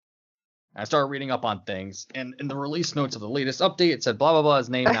I started reading up on things, and in the release notes of the latest update, it said blah blah blah is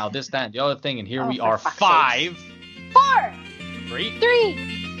named now this, that, and the other thing, and here we are. 5, 4,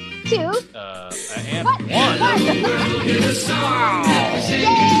 3, 2, and what? 1. Wow!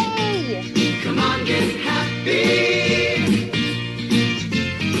 Yay! Come on, get happy.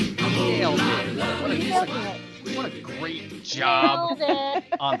 What a great job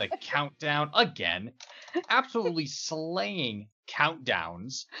on the countdown again. Absolutely slaying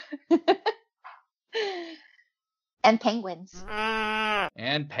countdowns. And penguins.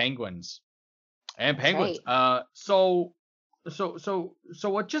 And penguins. Right. So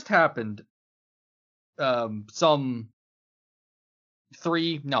what just happened some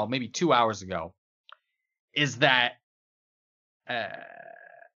 2 hours ago is that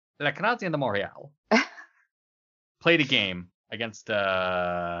La Canadienne de Montréal played a game against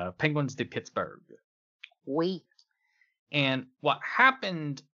the Penguins de Pittsburgh. Oui. And what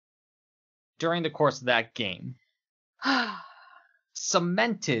happened during the course of that game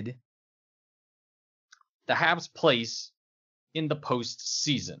cemented the Habs' place in the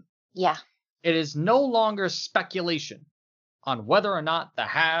postseason. Yeah. It is no longer speculation on whether or not the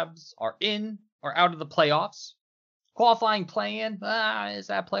Habs are in or out of the playoffs. Qualifying play-in, is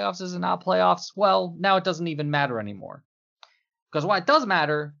that playoffs, is it not playoffs? Well, now it doesn't even matter anymore. Because what does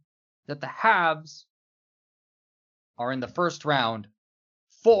matter is that the Habs are in the first round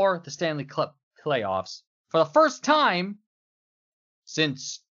for the Stanley Cup playoffs for the first time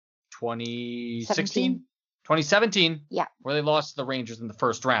since 2016? 2017, yeah, where they lost to the Rangers in the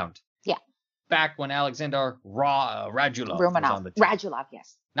first round. Yeah. Back when Alexander Radulov was on the team. Radulov,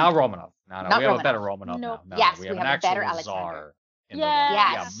 yes. Now Romanov. No, Not we have Romanov. a better Romanov No. now. No, Yes, we have an a better actual Alexander. czar in Yes. the league.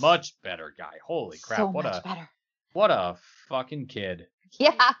 Yeah, much better guy. Holy crap. So much better. What a fucking kid.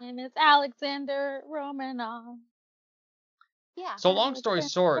 Yeah. His name is Alexander Romanov. Yeah. So long story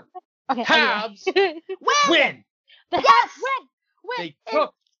short, Okay. Habs win! The Yes! Habs win! They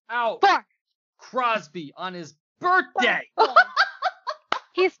took out Crosby on his birthday.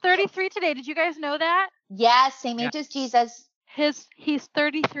 He's 33 today. Did you guys know that? Yes, same age as Jesus. He's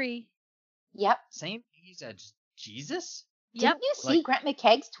 33. Yep. Same age as Jesus? Yep. Didn't you see Grant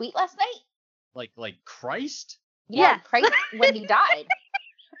McKegg's tweet last night? Like Christ? Yeah, Christ when he died.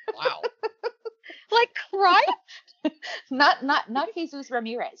 Wow. Like Christ? Not Jesus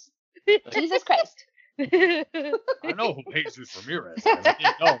Ramirez. Jesus Christ. I know who Jesus Ramirez is.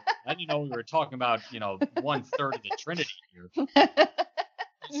 I didn't know we were talking about, 1/3 of the Trinity here.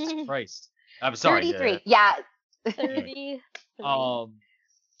 Jesus Christ. I'm sorry. 33. Yeah. 33.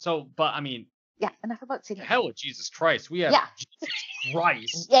 So, but I mean. Yeah, enough about city. Hell with Jesus Christ. We have Jesus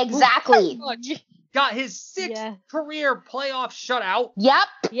Christ. Exactly. Got his 6th career playoff shutout. Yep.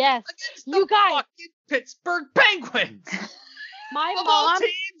 Yes. Against You the guys. fucking Pittsburgh Penguins. My Of all mom.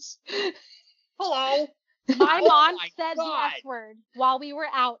 teams. Hello. My Oh mom my said God. the S word while we were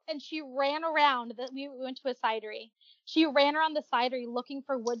out, and she ran around. We went to a cidery. She ran around the cidery looking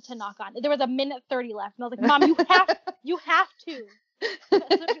for wood to knock on. There was a minute 30 left, and I was like, "Mom, you have to."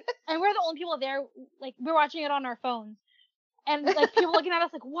 And we're the only people there. Like, we're watching it on our phones, and like people looking at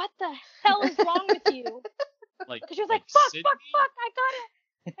us like, "What the hell is wrong with you?" Like, She was like like, "Fuck, Sydney? fuck, fuck! I got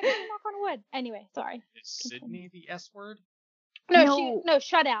it. I got to knock on wood." Anyway, sorry. Is Sydney the S word? No,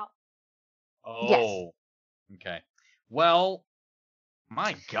 shut out. Oh. Yes. Okay. Well,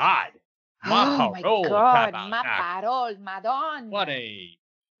 my God. Oh my God. Ma parole, Madonna. What they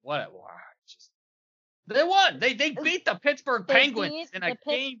won. They beat the Pittsburgh Penguins in a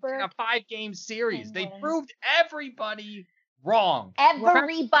 5-game series. Penguins. They proved everybody wrong.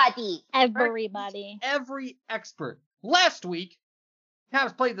 Everybody. Every expert. Last week,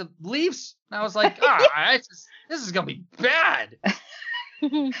 Habs played the Leafs, and I was like, this is gonna be bad.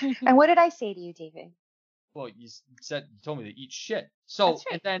 And what did I say to you, David? Well, you told me to eat shit. So, That's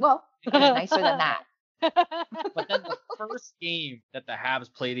right. and then, well, it was nicer than that. but then the first game that the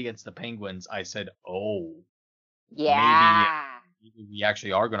Habs played against the Penguins, I said, Yeah. maybe we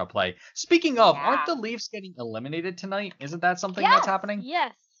actually are going to play. Speaking of, Yeah. aren't the Leafs getting eliminated tonight? Isn't that something Yes. that's happening?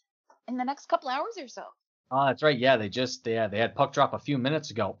 Yes. In the next couple hours or so. Oh, that's right. Yeah, they had puck drop a few minutes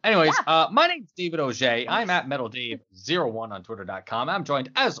ago. Anyways, my name's David Auger. I'm at MetalDave01 on Twitter.com. I'm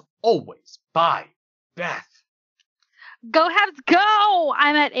joined, as always, by Beth. Go Habs go!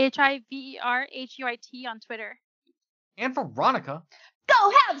 I'm at HIVERHUIT on Twitter. And Veronica.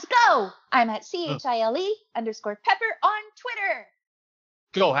 Go Habs go! I'm at CHILE_Pepper on Twitter.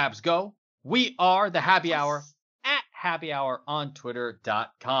 Go Habs go. We are the Happy Hour at Happy Hour on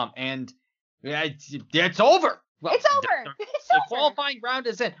Twitter.com. And it's over. Well, It's over. The qualifying round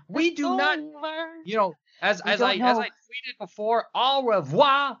is in. We do not, As We as don't I know. tweeted before, au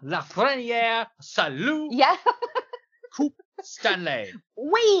revoir, la frenière, salut, Yeah. Coupe Stanley.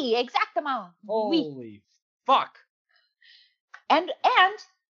 Oui, exactement. Oui. Holy fuck. And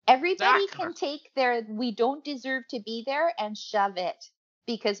everybody Sacre. can take their we don't deserve to be there and shove it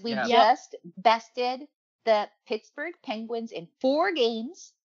because we Yeah. Yep. just bested the Pittsburgh Penguins in 4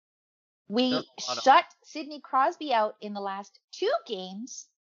 games. We There's a lot of- shut Sidney Crosby out in the last 2 games,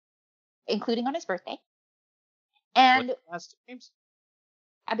 including on his birthday. And Was it the last 2 games?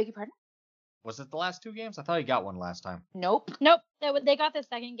 I beg your pardon? Was it the last 2 games? I thought he got one last time. Nope. Nope. They got the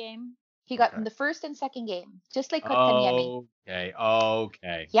second game. He got Okay. the first and second game, just like Kotkaniemi.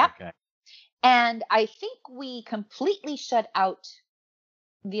 Okay. Yep. Okay. And I think we completely shut out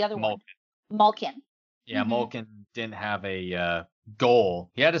the other Malkin. one, Malkin. Yeah, Mhm. Malkin didn't have a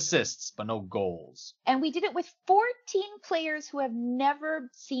goal. He had assists, but no goals. And we did it with 14 players who have never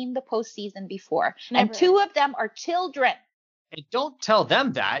seen the postseason before. Never. And 2 of them are children. And don't tell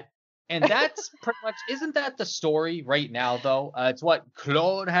them that. And that's pretty much, isn't that the story right now, though? It's what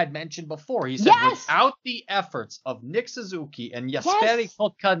Claude had mentioned before. He said, Yes! without the efforts of Nick Suzuki and Jesperi Yes.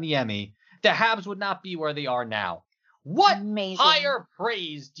 Kotkaniemi, the Habs would not be where they are now. What Amazing. higher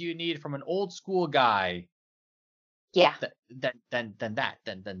praise do you need from an old school guy Yeah. than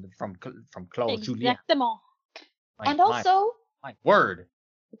from Claude Julien? Exactement. And also, my word.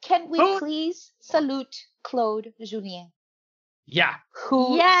 can we Who- please salute Claude Julien, Yeah.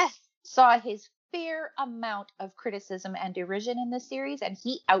 who Yes. saw his fair amount of criticism and derision in this series, and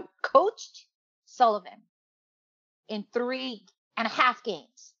he outcoached Sullivan in 3.5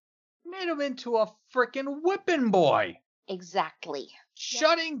 games. Made him into a freaking whipping boy. Exactly.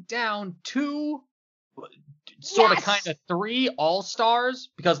 Shutting down 2 sort of Yes! kind of 3 all-stars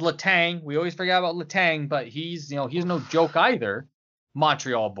because Letang, we always forget about Letang, but he's no joke either.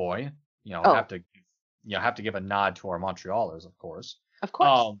 Montreal boy, Oh. have to give a nod to our Montrealers, of course. Of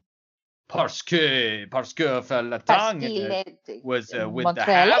course. Parce que Parce Letang qu'il est was with the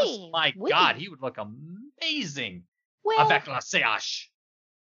Montréalais. Habs. My Oui. God, he would look amazing Well, avec la CH.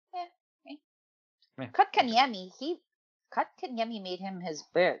 Kotkaniemi made him his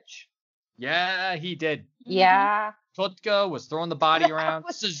bitch. Yeah, he did. Yeah. Tutka was throwing the body around.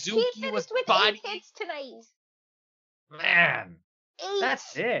 He Suzuki finished was with body. 8 hits tonight. Man, 8.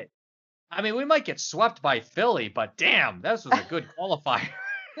 that's it. I mean, we might get swept by Philly, but damn, this was a good qualifier.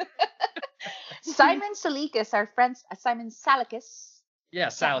 Simon Salikis, our friend Simon Salikis. Yeah,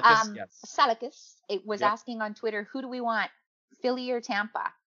 Salikis, Um, yes. Salikis, it was Yep. asking on Twitter, who do we want, Philly or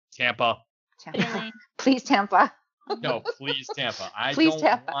Tampa? Tampa. Really. Please, Tampa. No, please, Tampa. Please,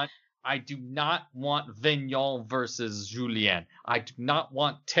 Tampa. I do not want Vignon versus Julien. I do not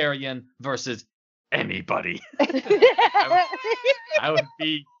want Terrien versus anybody. I would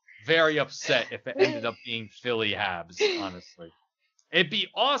be very upset if it ended up being Philly Habs, honestly. It'd be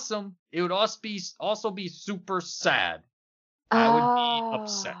awesome. It would also be super sad. I would be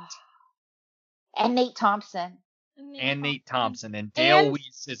upset. And Nate Thompson. And Nate Thompson and Dale And-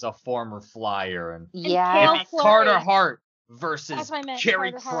 Weiss is a former Flyer, and Yeah. Kale it'd be Fleury. Carter Hart versus That's what I meant,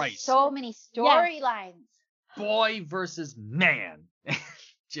 Carey Carter Hart. Price. So many storylines. Boy versus man.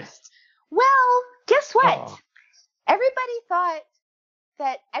 Just Well, guess what? Oh. Everybody thought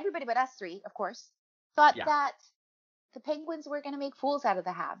that everybody but us 3, of course, thought Yeah. that the Penguins were going to make fools out of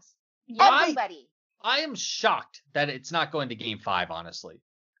the Habs. I- Everybody. I am shocked that it's not going to Game 5. Honestly,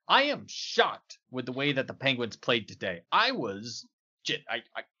 I am shocked with the way that the Penguins played today. I was,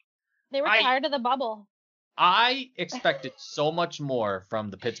 They were I- tired of the bubble. I expected so much more from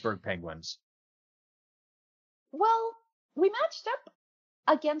the Pittsburgh Penguins. Well, we matched up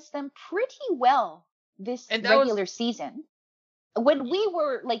against them pretty well this And that was- regular season. When we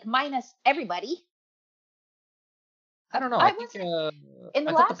were like minus everybody. I don't know. I I think in the I thought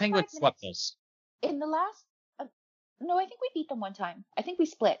the last Penguins 5 swept minutes- us. In the last, no, I think we beat them one time. I think we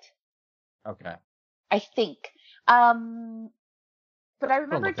split. Okay. I think. But I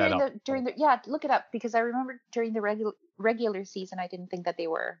remember look that during the look it up because I remember during the regular season I didn't think that they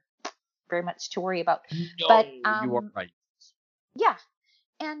were very much to worry about. No, But, you are right. Yeah.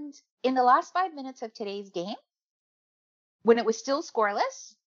 And in the last 5 minutes of today's game, when it was still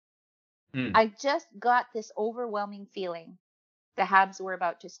scoreless, Hmm. I just got this overwhelming feeling the Habs were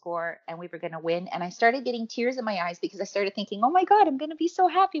about to score and we were going to win. And I started getting tears in my eyes because I started thinking, oh my God, I'm going to be so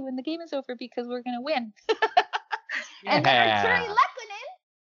happy when the game is over because we're going to win. And then Arturi Yeah. Lehkonen.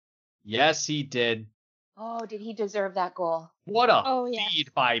 Yes, he did. Oh, did he deserve that goal? What a Oh, yes.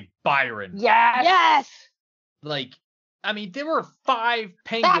 feed by Byron. Yes. Yes. Like, I mean, there were 5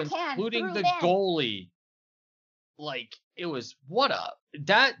 Penguins, Backhand, including through the net. goalie, like it was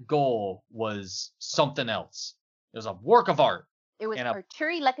that goal was something else. It was a work of art It was and a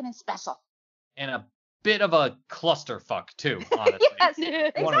Arturi Lehkonen special. and a bit of a clusterfuck too, honestly. Yes,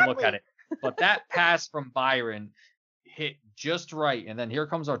 If you want to look at exactly. it. But that pass from Byron hit just right, and then here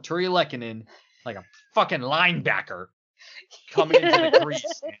comes Arturi Lehkonen like a fucking linebacker coming into the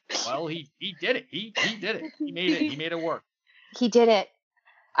crease. And, well, he did it. He did it. He made it work. He did it.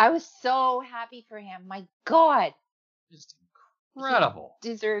 I was so happy for him. My God. Just incredible. He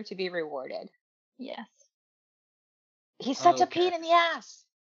deserved to be rewarded. Yes. He's such a Okay. pain in the ass.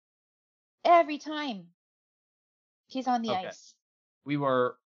 Every time he's on the Okay. ice. We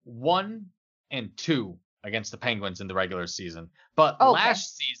were 1-2 against the Penguins in the regular season, but Okay.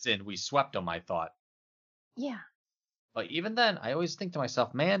 last season we swept them, I thought. Yeah. But even then, I always think to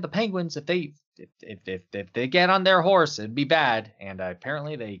myself, man, the Penguins, if they get on their horse, it'd be bad. And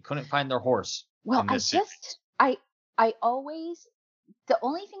apparently, they couldn't find their horse. Well, in I this series. always, the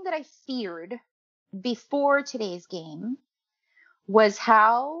only thing that I feared before today's game was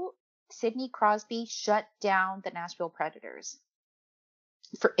how Sidney Crosby shut down the Nashville Predators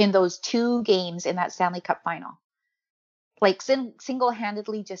in those 2 games in that Stanley Cup final. Like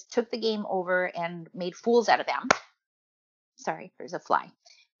single-handedly just took the game over and made fools out of them. Sorry, there's a fly.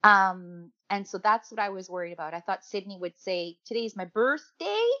 And so that's what I was worried about. I thought Sidney would say, today's my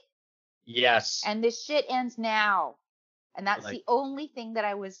birthday Yes. and this shit ends now. And that's Like- the only thing that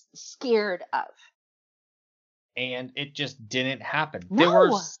I was scared of. And it just didn't happen. No. There were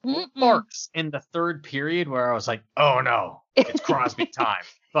Mm-mm. sparks in the third period where I was like, oh no, it's Crosby time.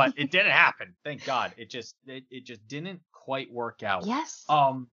 But it didn't happen. Thank God. It just didn't quite work out. Yes.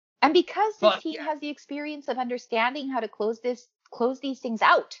 But, And because this team yeah. has the experience of understanding how to close these things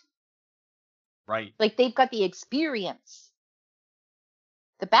out. Right. Like they've got the experience,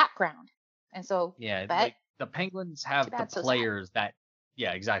 the background. And so, Yeah, but like the Penguins have too bad, the so sad. players that,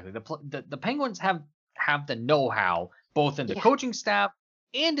 yeah, exactly. The Penguins have the know-how both in the Yeah. coaching staff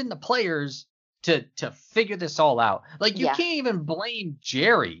and in the players to figure this all out. Like you Yeah. can't even blame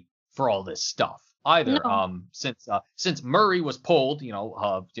Jerry for all this stuff either. No. Since Murray was pulled,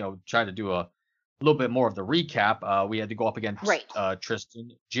 trying to do a little bit more of the recap, we had to go up against Right.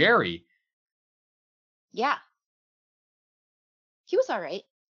 Tristan Jerry. yeah. He was all right.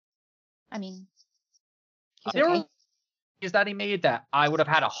 I mean, he's There okay. were is that he made that I would have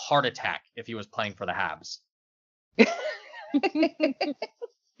had a heart attack if he was playing for the Habs.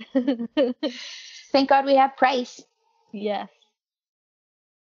 Thank God we have Price. Yes.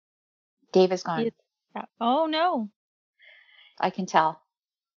 Dave is gone. He's- Oh no. I can tell.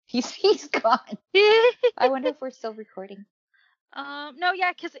 He's gone. I wonder if we're still recording. No,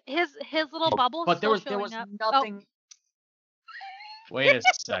 yeah, because his little bubble. But there still was showing up. nothing. Wait a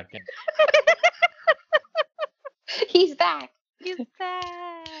second. He's back. He's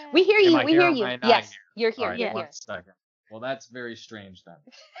back. We hear Am you. I We here? hear Am you. I not Yes, here? you're All here. right, You're Yeah. here. one second. Well, that's very strange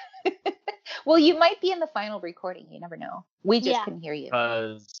then. Well, you might be in the final recording. You never know. We just Yeah. couldn't hear you.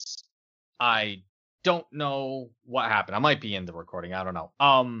 Because I don't know what happened. I might be in the recording. I don't know.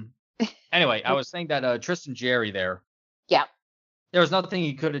 Anyway, I was saying that Tristan Jerry there, Yeah. there was nothing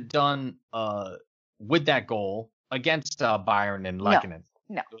he could have done with that goal against Byron and Lehkonen.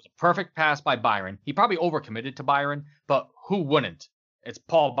 No. It was a perfect pass by Byron. He probably overcommitted to Byron, but who wouldn't? It's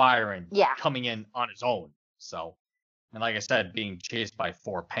Paul Byron Yeah. coming in on his own. So, and like I said, being chased by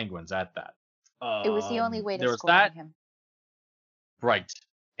 4 Penguins at that. It was the only way to there was score that, on him. right.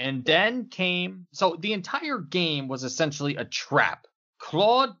 And then came, so the entire game was essentially a trap.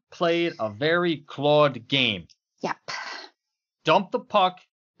 Claude played a very Claude game. Yep. Dump the puck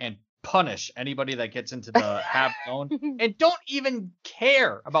and punish anybody that gets into the half zone. And don't even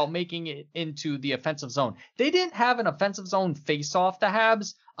care about making it into the offensive zone. They didn't have an offensive zone face-off, the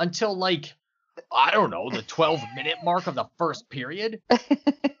Habs, until like, I don't know, the 12-minute mark of the first period.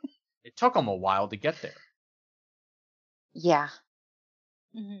 It took them a while to get there. Yeah.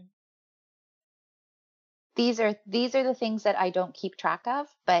 Mhm. These are the things that I don't keep track of,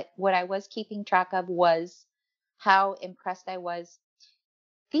 but what I was keeping track of was how impressed I was.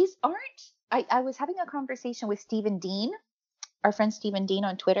 These aren't I was having a conversation with Stephen Dean, our friend Stephen Dean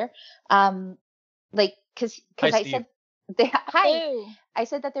on Twitter. Like cuz Hi, I Steve. said hi. Ew. I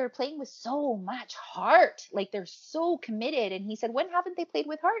said that they were playing with so much heart. Like they're so committed. And he said, when haven't they played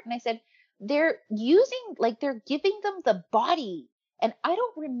with heart? And I said, they're giving them the body. And I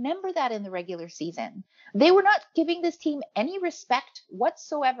don't remember that in the regular season. They were not giving this team any respect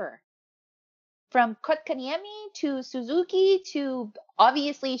whatsoever. From Kotkaniemi to Suzuki to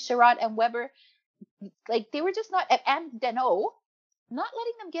obviously Sherrod and Weber. Like they were just not, and Dano, not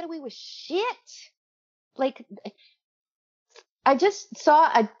letting them get away with shit. Like I just saw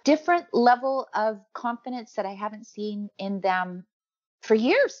a different level of confidence that I haven't seen in them for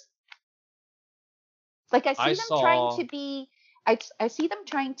years. Like I I see them trying saw to be, I see them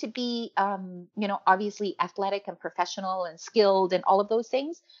trying to be, obviously athletic and professional and skilled and all of those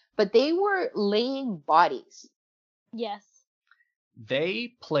things, but they were laying bodies. Yes.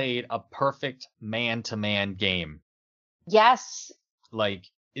 they played a perfect man-to-man game. Yes. Like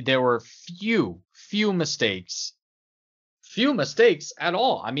there were few mistakes. Few mistakes at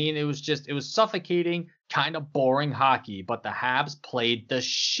all. I mean, it was suffocating, kind of boring hockey, but the Habs played the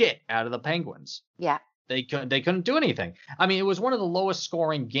shit out of the Penguins. Yeah. They couldn't do anything. I mean, it was one of the lowest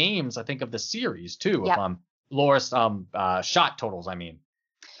scoring games, I think, of the series too. Yep. Lowest shot totals, I mean.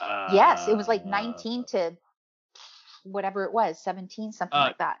 Yes. It was like 19 to whatever it was, 17, something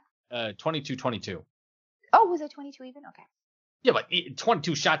like that. 22-22. Oh, was it 22 even? Okay. Yeah, but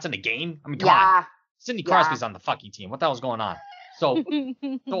 22 shots in a game? I mean, come on. Yeah. Sidney Yeah. Crosby's on the fucking team. What the hell's going on? So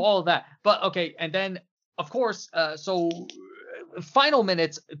all of that. But okay, and then of course, final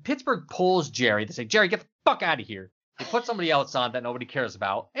minutes, Pittsburgh pulls Jerry. They say, Jerry, get the fuck out of here. They put somebody else on that nobody cares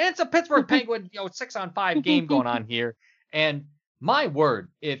about. And it's a Pittsburgh Penguin, 6-on-5 game going on here. And my word,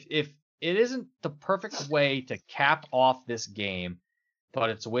 if it isn't the perfect way to cap off this game,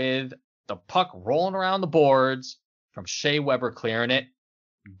 but it's with the puck rolling around the boards from Shea Weber clearing it,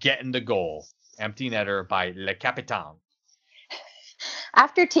 getting the goal. Empty netter by Le Capitan.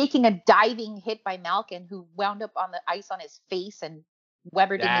 After taking a diving hit by Malkin, who wound up on the ice on his face, and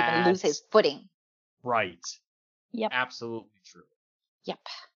Weber didn't even lose his footing. Right. Yep. Absolutely true. Yep.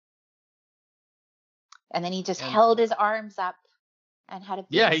 And then he just held his arms up and had a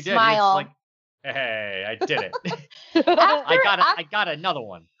big he did. smile. He was like, hey, I did it. After, I got another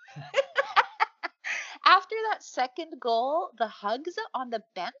one. After that second goal, the hugs on the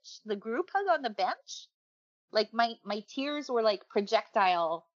bench, the group hug on the bench, like my tears were like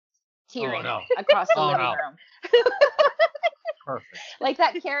projectile tearing across the living room. Perfect. Like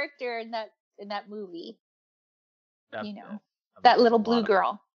that character in that movie. That that little blue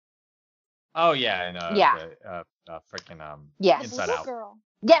girl. Oh yeah, I know. Yeah. Freaking yes. Inside Blue Out. Girl.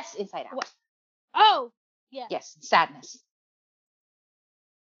 Yes, Inside Out. What? Oh, yeah. Yes, sadness.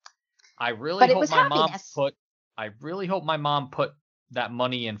 I really But it hope was my mom happiness. put that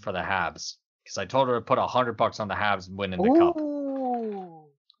money in for the Habs, because I told her to put $100 on the Habs winning the cup Ooh.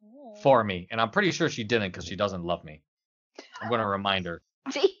 for me, and I'm pretty sure she didn't because she doesn't love me. I'm going to remind her.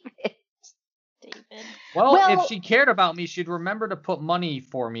 David. Well, Well- if she cared about me, she'd remember to put money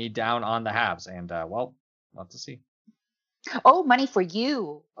for me down on the Habs, and we'll have to see. Oh, money for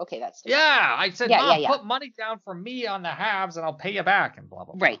you. Okay, that's different. Yeah, I said, Yeah, Mom, yeah. put money down for me on the Habs, and I'll pay you back, and blah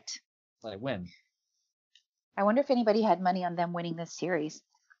blah blah. Right. So I win. I wonder if anybody had money on them winning this series.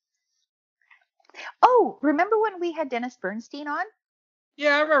 Oh, remember when we had Dennis Bernstein on?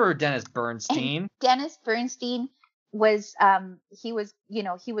 Yeah, I remember Dennis Bernstein. Dennis Bernstein was he was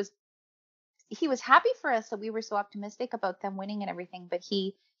happy for us that we were so optimistic about them winning and everything, but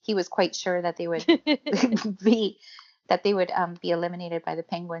he was quite sure that they would be eliminated by the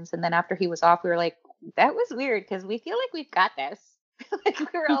Penguins. And then after he was off, we were like, that was weird because we feel like we've got this. Like we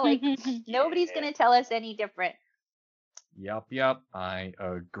were all like, nobody's gonna tell us any different. Yep, I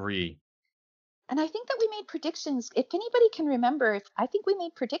agree. And I think that we made predictions. If anybody can remember, I think we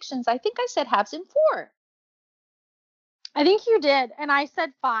made predictions. I think I said Habs in 4. I think you did, and I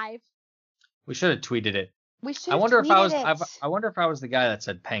said 5. We should have tweeted it. We should. I wonder if I was. It. I wonder if I was the guy that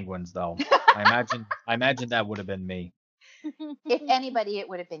said Penguins, though. I imagine that would have been me. If anybody, it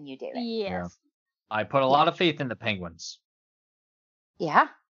would have been you, David. Yes. Yeah. I put a lot of faith in the Penguins. Yeah.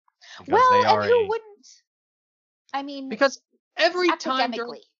 Because Well, they are and who wouldn't? I mean, because every time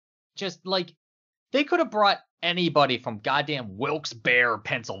academically. just like they could have brought anybody from goddamn Wilkes-Barre,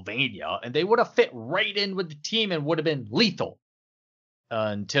 Pennsylvania, and they would have fit right in with the team and would have been lethal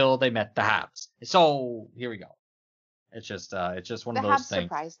until they met the Habs. So here we go. It's just one of The those Habs things.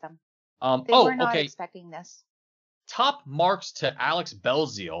 surprised them. They Oh, were not okay. expecting this. Top marks to Alex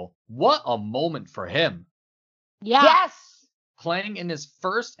Belzile. What a moment for him. Yeah. Yes. Playing in his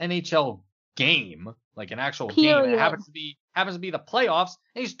first NHL game, like an actual game, and it Period. happens to be the playoffs.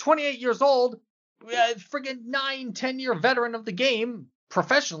 And he's 28 years old, friggin' 9-10-year veteran of the game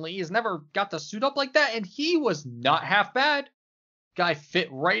professionally. He's never got to suit up like that, and he was not half bad. Guy fit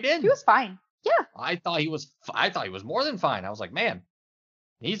right in. He was fine. Yeah. I thought he was more than fine. I was like, man,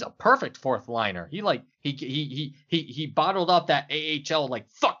 he's a perfect fourth liner. He bottled up that AHL like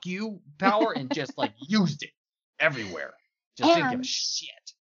fuck you power and just like used it everywhere. Just didn't give a And- shit.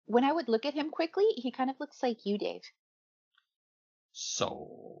 When I would look at him quickly, he kind of looks like you, Dave.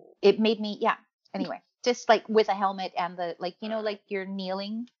 So It made me, yeah. Anyway. just like with a helmet and the like, like your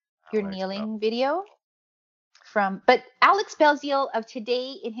kneeling video but Alex Belzile of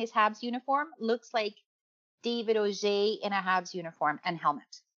today in his Habs uniform looks like David Auger in a Habs uniform and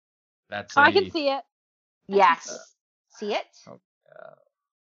helmet. That's I can see it. Yes. See it?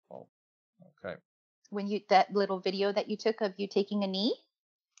 Okay. When that little video that you took of you taking a knee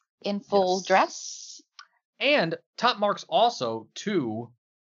in full Yes. dress. And top marks also to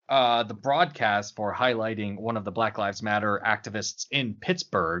the broadcast for highlighting one of the Black Lives Matter activists in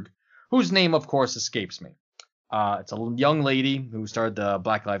Pittsburgh, whose name, of course, escapes me. It's a young lady who started the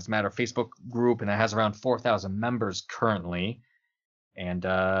Black Lives Matter Facebook group, and it has around 4,000 members currently. And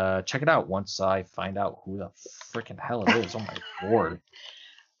check it out once I find out who the freaking hell it is. Oh my lord!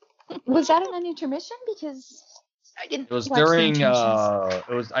 Was that an intermission? Because I didn't. It was watch the during.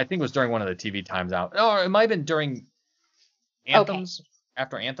 intermissions. I think it was during one of the TV times out. Or it might have been during anthems. Okay.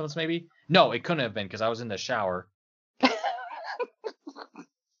 After anthems, maybe. No, it couldn't have been because I was in the shower. We're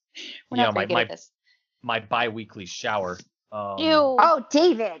not very good at this. My bi-weekly shower. Ew. Oh,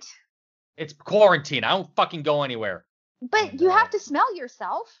 David. It's quarantine. I don't fucking go anywhere. But you have to smell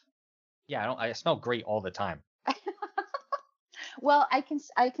yourself. Yeah, I smell great all the time. Well, I can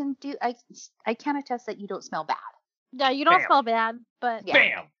attest that you don't smell bad. Yeah, you don't smell bad, but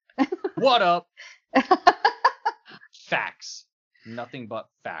Bam. What up? Facts. Nothing but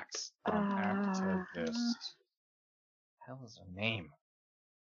facts. Activist. Hell is her name?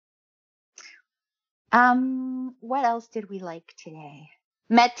 What else did we like today?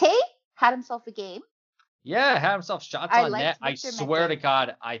 Mete had himself a game. Yeah, had himself shots on net. I swear to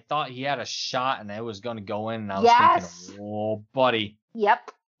God, I thought he had a shot and it was going to go in, and I was thinking, oh, buddy. Yep,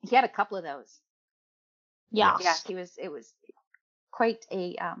 he had a couple of those. Yeah. Yeah, it was quite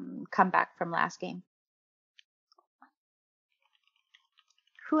a comeback from last game.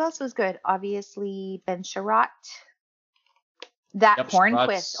 Who else was good? Obviously, Ben Sherratt. That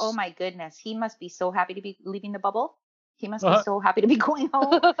Hornquist. Oh my goodness. He must be so happy to be leaving the bubble. He must be so happy to be going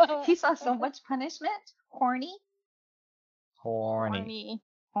home. He saw so much punishment. Horny.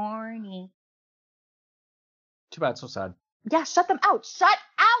 Too bad, so sad. Yeah, shut them out. Shut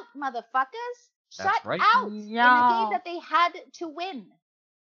out, motherfuckers. Shut out. Yeah. In a game that they had to win.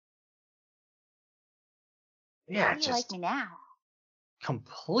 Yeah, How do you like me now?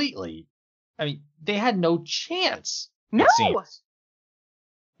 Completely. I mean, they had no chance. No.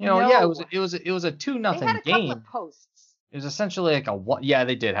 Yeah, it was a 2-0 They had a game. couple of posts. It was essentially like yeah,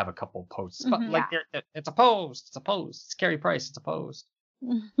 they did have a couple of posts, but like it's a post. It's Carey Price. It's a post.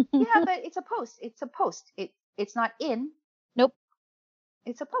 Yeah, but it's a post. It's a post. It's not in. Nope.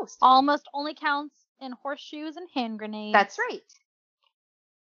 It's a post. Almost only counts in horseshoes and hand grenades. That's right.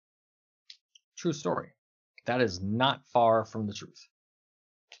 True story. That is not far from the truth.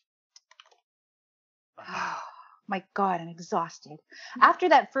 My God, I'm exhausted. After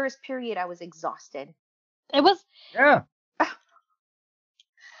that first period, I was exhausted. It was. Yeah.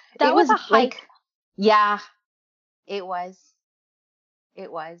 That was a hike. Yeah, it was. It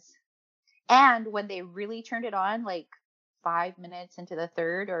was. And when they really turned it on, like 5 minutes into the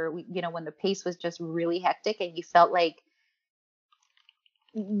third, or when the pace was just really hectic, and you felt like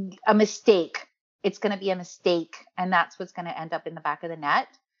a mistake. It's going to be a mistake, and that's what's going to end up in the back of the net.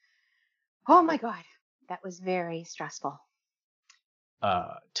 Oh my God, that was very stressful.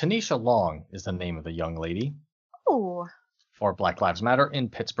 Tanisha Long is the name of the young lady. Oh. For Black Lives Matter in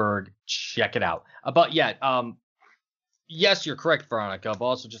Pittsburgh. Check it out. But yeah, yes, you're correct, Veronica. But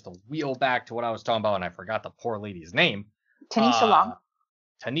also just to wheel back to what I was talking about, and I forgot the poor lady's name. Tanisha Long.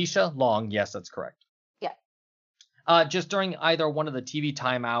 Tanisha Long. Yes, that's correct. Yeah. Just during either one of the TV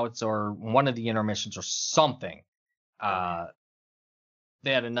timeouts or one of the intermissions or something,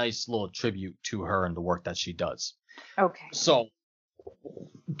 they had a nice little tribute to her and the work that she does. Okay. So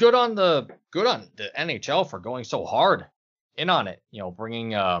good on the NHL for going so hard in on it,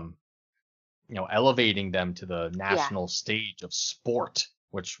 bringing elevating them to the national stage of sport,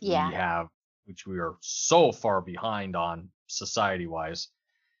 which we are so far behind on society wise.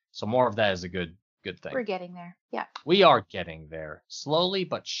 So more of that is a good thing. We're getting there. Yeah. We are getting there, slowly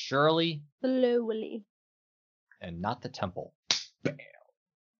but surely. Slowly. And not the temple. Bam.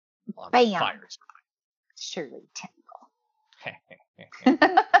 On Bam. fire. Shirley Temple.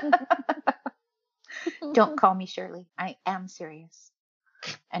 Don't call me Shirley. I am serious.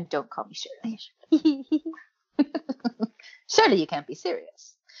 And don't call me Shirley. Surely you can't be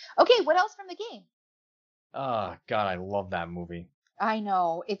serious. Okay, what else from the game? Oh, God, I love that movie. I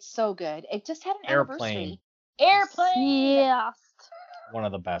know. It's so good. It just had an Airplane. Airplane. Yes. One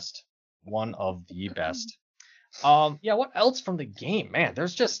of the best. One of the best. Yeah, what else from the game? Man,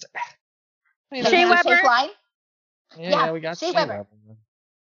 there's just Hey, Like Shea the Weber. line? Yeah, we got Shea Shea Weber. Weber.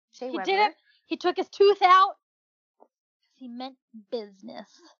 Shea He Weber. didn't. He took his tooth out. He meant business.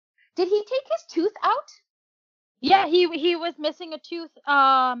 Did he take his tooth out? Yeah, he was missing a tooth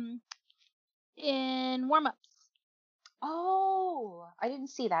in warm-ups. Oh, I didn't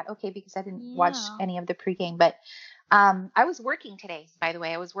see that. Okay, because I didn't watch Yeah. any of the pregame, but I was working today, by the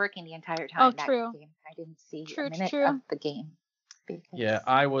way. I was working the entire time. Oh, that true. game. I didn't see True, a minute true. of the game. Because Yeah,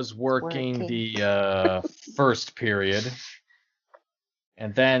 I was working working. the first period,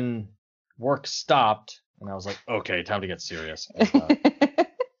 and then work stopped, and I was like, okay, time to get serious. And,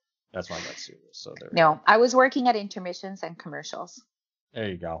 that's when I got serious. So there. No, I was working at intermissions and commercials. There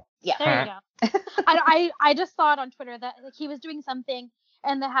you go. Yeah. There you go. I just saw it on Twitter that like, he was doing something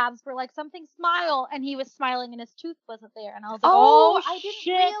and the Habs were like something smile and he was smiling and his tooth wasn't there and I was like, oh, I didn't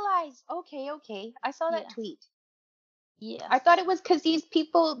shit. realize. Okay. I saw that Yes. tweet. Yeah. I thought it was because these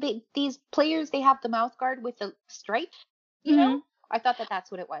people, these players, they have the mouth guard with the stripe. You know, I thought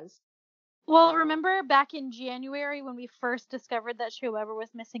that's what it was. Well, remember back in January when we first discovered that Shea Weber was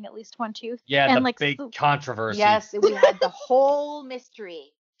missing at least one tooth? Yeah, and the like big so- controversy. Yes, we had the whole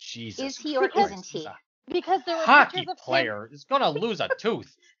mystery. Jesus. Is he or Christ. isn't he? because there were Hockey pictures of player is gonna lose a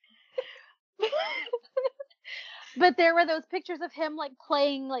tooth. him. But there were those pictures of him like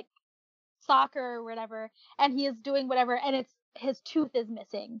playing like soccer or whatever, and he is doing whatever, and it's his tooth is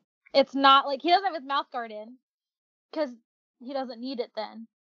missing. It's not like he doesn't have his mouth guard in because he doesn't need it then.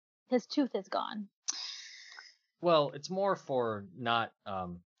 His tooth is gone. Well, it's more for not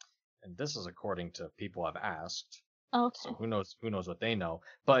and this is according to people I've asked. Okay. So who knows what they know.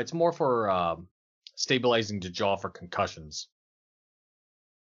 But it's more for stabilizing the jaw for concussions.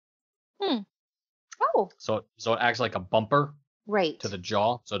 Oh, So it acts like a bumper right. to the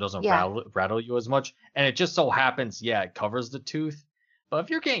jaw, so it doesn't Yeah. rattle you as much. And it just so happens, it covers the tooth. But if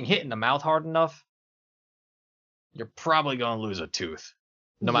you're getting hit in the mouth hard enough, you're probably going to lose a tooth,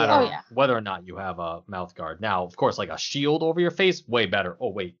 no matter Oh, yeah. whether or not you have a mouth guard. Now, of course, like a shield over your face, way better. Oh,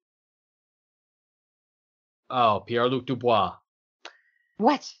 wait. Oh, Pierre-Luc Dubois.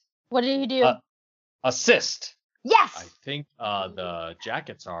 What? What did he do? Assist. Yes. I think the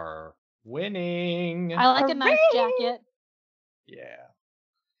Jackets are winning. I like a nice Hooray! jacket. Yeah.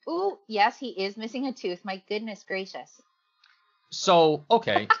 Ooh, yes, he is missing a tooth. My goodness gracious. So,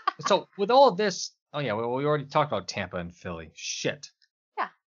 okay. So, with all of this, we already talked about Tampa and Philly. Shit. Yeah.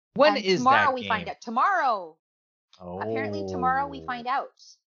 When And is tomorrow that we game? find out. Tomorrow. Oh. Apparently tomorrow we find out.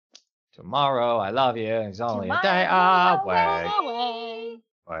 Tomorrow, I love you. It's only a Tomorrow day away. Away.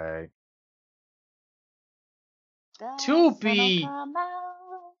 Wait. The To sun'll be- come out.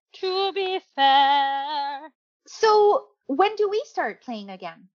 To be fair. So when do we start playing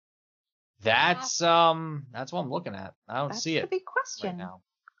again? That's what I'm looking at. I don't That's see the it big right question. now.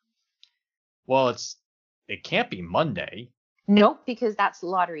 Well, it can't be Monday. Nope, because that's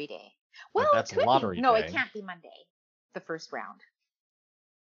lottery day. Well, that's it could lottery be. No, day. it can't be Monday, the first round.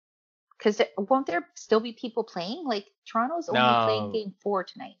 Because won't there still be people playing? Like Toronto's only playing No. game 4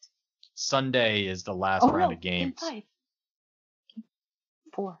 tonight. Sunday is the last Oh round no, of games. game 5. Game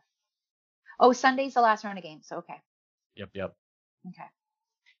 4. Oh, Sunday's the last round of games. Okay. Yep. Okay.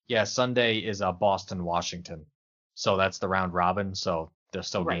 Yeah, Sunday is Boston, Washington. So that's the round robin. So there's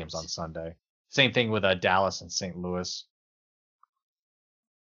still Right. games on Sunday. Same thing with Dallas and St. Louis.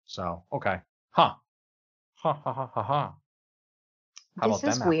 So, okay. Huh. Ha ha ha ha ha. How This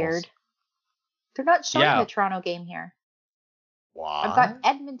about is them weird. apples? They're not showing Yeah. the Toronto game here. What? I've got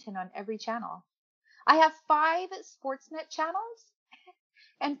Edmonton on every channel. I have 5 Sportsnet channels,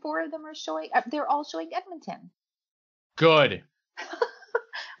 and 4 of them are showing. They're all showing Edmonton. Good.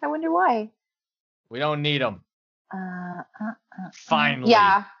 I wonder why. We don't need them. Finally.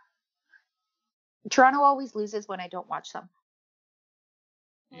 Yeah. Toronto always loses when I don't watch them.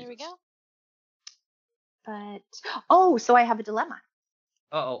 There we go. But so I have a dilemma.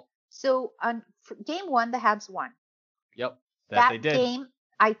 Uh-oh. So on game 1, the Habs won. Yep. That they did. Game,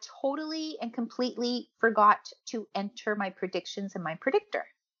 I totally and completely forgot to enter my predictions in my predictor.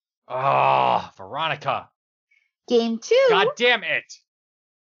 Oh, Veronica. Game 2. God damn it.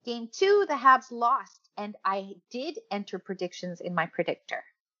 Game 2, the Habs lost, and I did enter predictions in my predictor.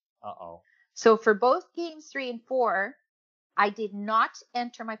 Uh-oh. So for both games 3 and 4, I did not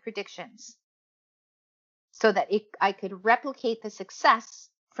enter my predictions so that I could replicate the success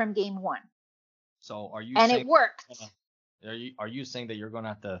from game 1. So are you And saying it worked. Are you saying that you're going to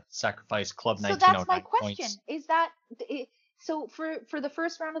have to sacrifice Club So 1909 that's my question. points? Is that so for the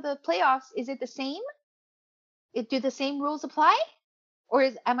first round of the playoffs, is it the same? Do the same rules apply? Or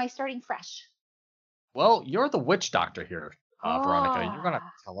am I starting fresh? Well, you're the witch doctor here, Veronica. You're going to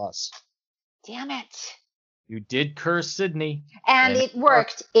Ah. tell us. Damn it. You did curse Sydney. And And it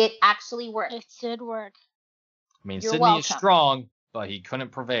worked. It actually worked. It did work. I mean, You're Sydney is welcome. strong, but he couldn't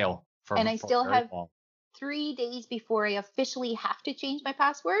prevail for And I for still very have long. 3 days before I officially have to change my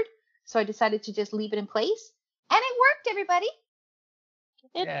password. So I decided to just leave it in place. And it worked, everybody.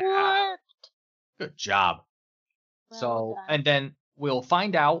 It Yeah. worked. Good job. Well So, done. and then we'll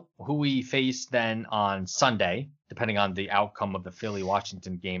find out who we face then on Sunday, depending on the outcome of the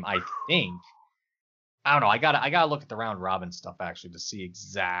Philly-Washington game, I think. I don't know. I gotta look at the round robin stuff actually to see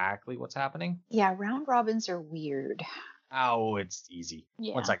exactly what's happening. Yeah, round robins are weird. Oh, it's easy.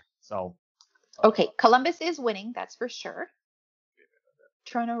 Yeah. One second. So, Okay, Columbus is winning, that's for sure.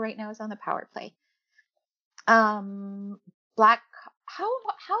 Toronto right now is on the power play. Black. How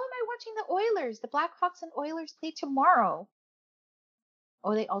am I watching the Oilers? The Blackhawks and Oilers play tomorrow.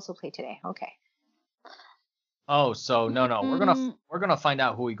 Oh, they also play today. Okay. oh, so no, Mm. we're gonna find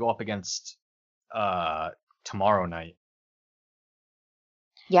out who we go up against tomorrow night.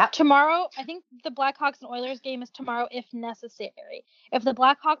 Yeah. Tomorrow, I think the Blackhawks and Oilers game is tomorrow if necessary. If the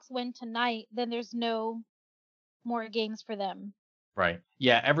Blackhawks win tonight, then there's no more games for them. Right.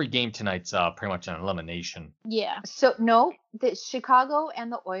 Yeah, every game tonight's pretty much an elimination. Yeah. So no, the Chicago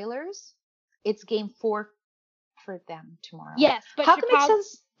and the Oilers, it's game 4 for them tomorrow. Yes, but How come it Chicago,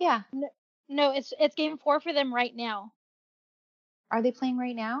 says? Yeah. no, it's game 4 for them right now. Are they playing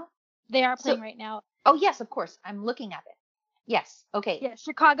right now? They are So- playing right now. Oh yes, of course. I'm looking at it. Yes. Okay. Yeah,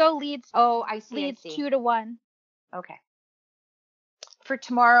 Chicago leads Oh, I see. 2-1. Okay. For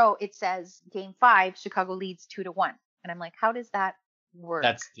tomorrow, it says game 5, Chicago leads 2-1, and I'm like, how does that work?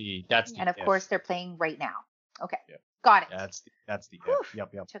 That's the and of if. course they're playing right now. Okay. Yep. Got it. That's the Whew. if.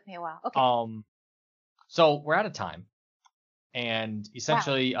 Yep. Took me a while. Okay. So we're out of time, and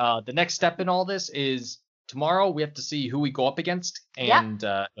essentially, the next step in all this is tomorrow we have to see who we go up against, and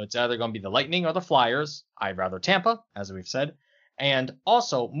it's either going to be the Lightning or the Flyers. I'd rather Tampa, as we've said, and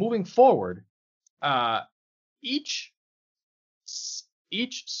also moving forward, each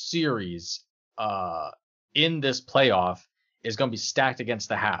series in this playoff is going to be stacked against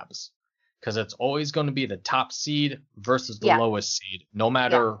the Habs. Because it's always going to be the top seed versus the lowest seed, no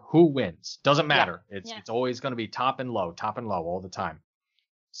matter who wins. Doesn't matter. It's always going to be top and low all the time.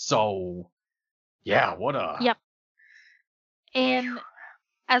 So, yeah, what a Yep. And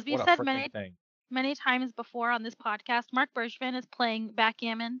as we've what a said freaking thing. many times before on this podcast, Mark Bergevin is playing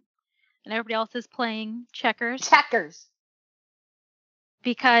backgammon and everybody else is playing checkers Checkers.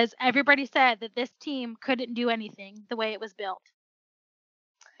 because everybody said that this team couldn't do anything the way it was built.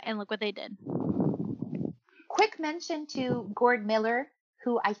 And look what they did. Quick mention to Gord Miller,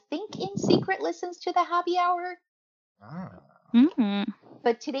 who I think in secret listens to the Happy Hour. Mm-hmm.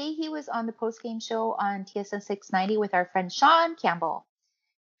 But today he was on the post-game show on TSN 690 with our friend Sean Campbell.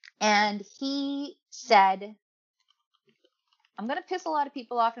 And he said, I'm going to piss a lot of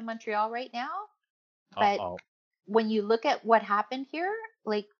people off in Montreal right now. But when you look at what happened here,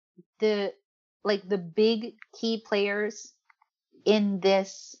 like the big key players in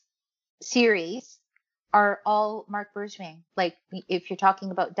this series are all Mark Bergevin. Like if you're talking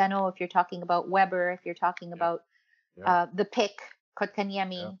about Dano, if you're talking about Weber, if you're talking about the pick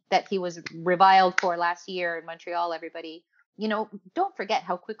Kotkaniemi that he was reviled for last year in Montreal, everybody, don't forget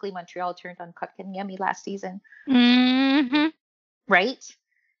how quickly Montreal turned on Kotkaniemi last season. Mm-hmm. Right?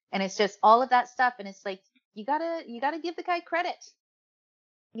 And it's just all of that stuff. And it's like, you gotta give the guy credit.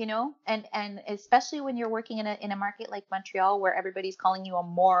 And especially when you're working in a market like Montreal where everybody's calling you a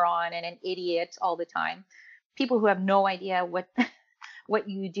moron and an idiot all the time, people who have no idea what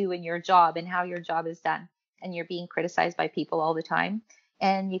you do in your job and how your job is done, and you're being criticized by people all the time,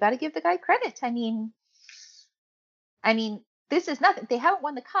 and you got to give the guy credit. I mean, this is nothing. They haven't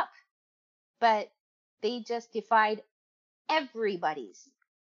won the cup, but they just defied everybody's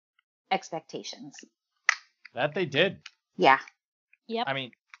expectations. That they did. Yeah. Yep. I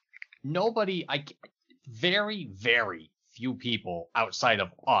mean, very, very few people outside of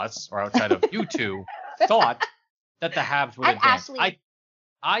us or outside of you two thought that the Habs would And advance. Ashley.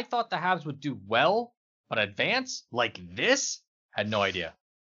 I thought the Habs would do well, but advance like this? Had no idea.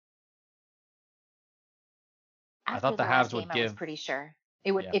 I thought the Habs would I was give. pretty sure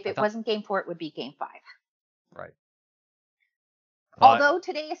it would. Yeah, If it wasn't game 4, it would be game 5. Right. But, Although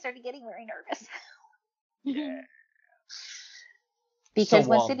today I started getting very nervous. yeah. Because So,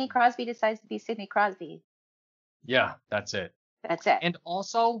 when Sidney Crosby decides to be Sidney Crosby, Yeah, that's it. that's it. And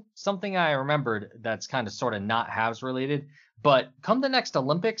also, something I remembered that's kind of sort of not Habs related, but come the next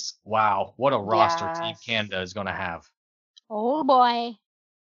Olympics, wow, what a roster Team Yes. Canada is going to have. Oh boy.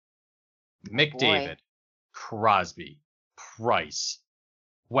 McDavid, Crosby, Price,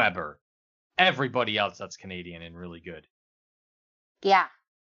 Weber, everybody else that's Canadian and really good. Yeah.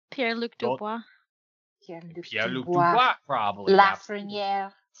 Pierre-Luc Well, Dubois. Pierre-Luc Pierre-Luc Dubois. Dubois, probably.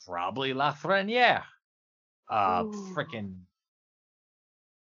 Lafreniere. Probably Lafreniere. Ooh. Freaking.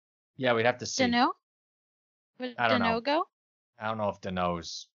 Yeah, we'd have to see. Deneau? Would I don't know. Deneau go? I don't know if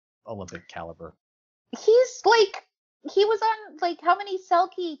Deneau's Olympic caliber. He's like, he was on like how many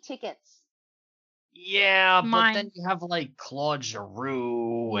Selkie tickets? Yeah, but Mine. then you have like Claude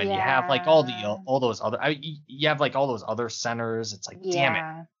Giroux, and you have like all those other. You have like all those other centers. It's like, damn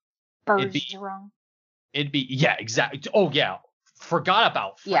it. It'd be- Bergeron. It'd be exactly. Oh yeah, forgot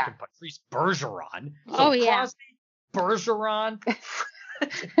about freaking Yeah. Patrice Bergeron. Oh, yeah. Crosby, Bergeron.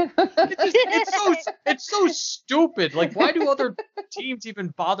 It's so stupid. Like, why do other teams even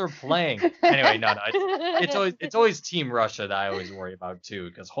bother playing? Anyway, no, it's always Team Russia that I always worry about too,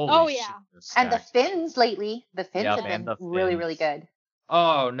 because holy Oh, shit, yeah. they're And the stacked. Finns lately. The Finns Yeah, have man, been the really, really Finns. good.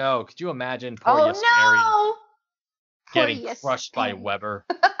 Oh no, could you imagine poor Oh Jesperi no! Poor getting crushed by Jesperi. Weber?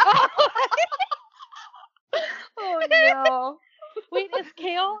 Oh no! Wait, is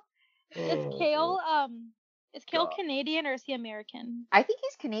Kale Oh, God. Canadian or is he American? I think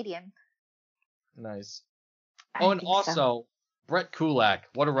he's Canadian. Nice. I Oh, and think so. also Brett Kulak,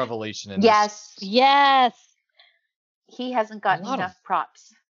 what a revelation in this. Yes, Yes. he hasn't gotten lot of- enough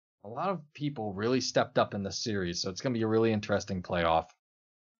props. A lot of people really stepped up in the series, so it's going to be a really interesting playoff.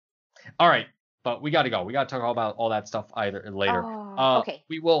 All right, but we got to go. We got to talk all about all that stuff later. Oh, okay.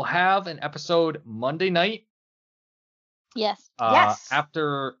 We will have an episode Monday night. Yes. Yes.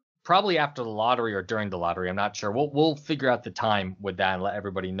 Probably after the lottery or during the lottery. I'm not sure. We'll figure out the time with that and let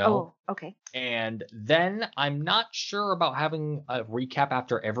everybody know. Oh, okay. And then I'm not sure about having a recap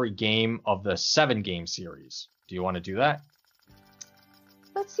after every game of the 7-game series. Do you want to do that?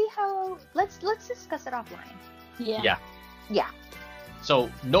 Let's see how. Let's discuss it offline. Yeah. Yeah. Yeah.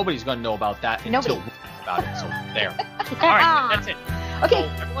 So nobody's going to know about that until Nobody. we talk about it. So there. All right, that's it. Okay.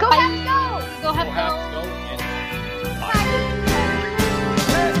 So, everyone, Go Habs, go! Go have go Habs, go.